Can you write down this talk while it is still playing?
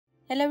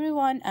Hello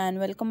everyone and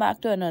welcome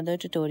back to another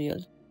tutorial.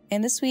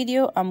 In this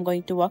video, I'm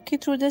going to walk you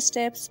through the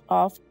steps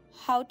of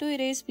how to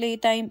erase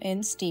playtime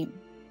in Steam.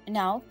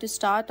 Now to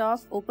start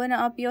off, open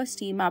up your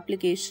Steam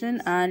application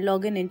and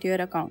log in into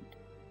your account.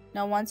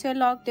 Now once you're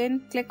logged in,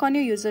 click on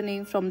your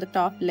username from the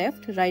top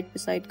left right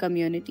beside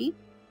community.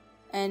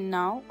 And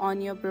now on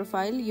your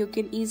profile, you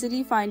can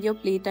easily find your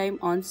playtime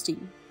on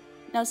Steam.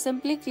 Now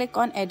simply click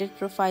on edit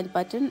profile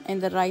button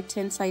in the right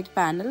hand side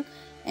panel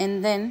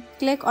and then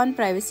click on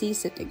privacy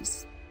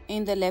settings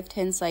in the left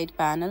hand side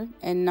panel.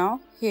 And now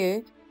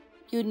here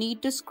you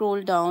need to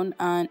scroll down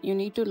and you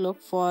need to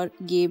look for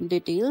game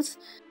details.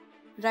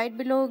 Right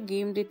below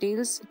game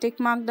details, tick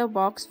mark the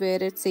box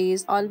where it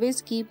says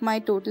always keep my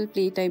total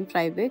playtime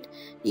private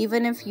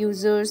even if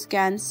users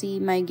can see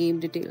my game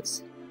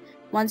details.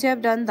 Once you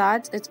have done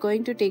that, it's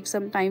going to take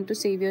some time to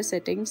save your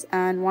settings,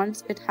 and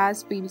once it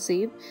has been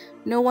saved,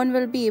 no one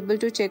will be able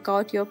to check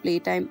out your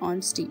playtime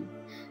on Steam.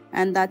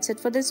 And that's it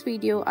for this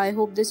video. I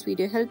hope this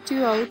video helped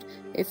you out.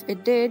 If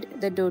it did,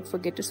 then don't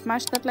forget to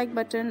smash that like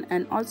button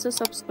and also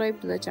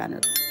subscribe to the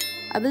channel.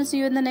 I will see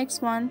you in the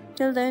next one.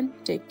 Till then,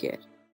 take care.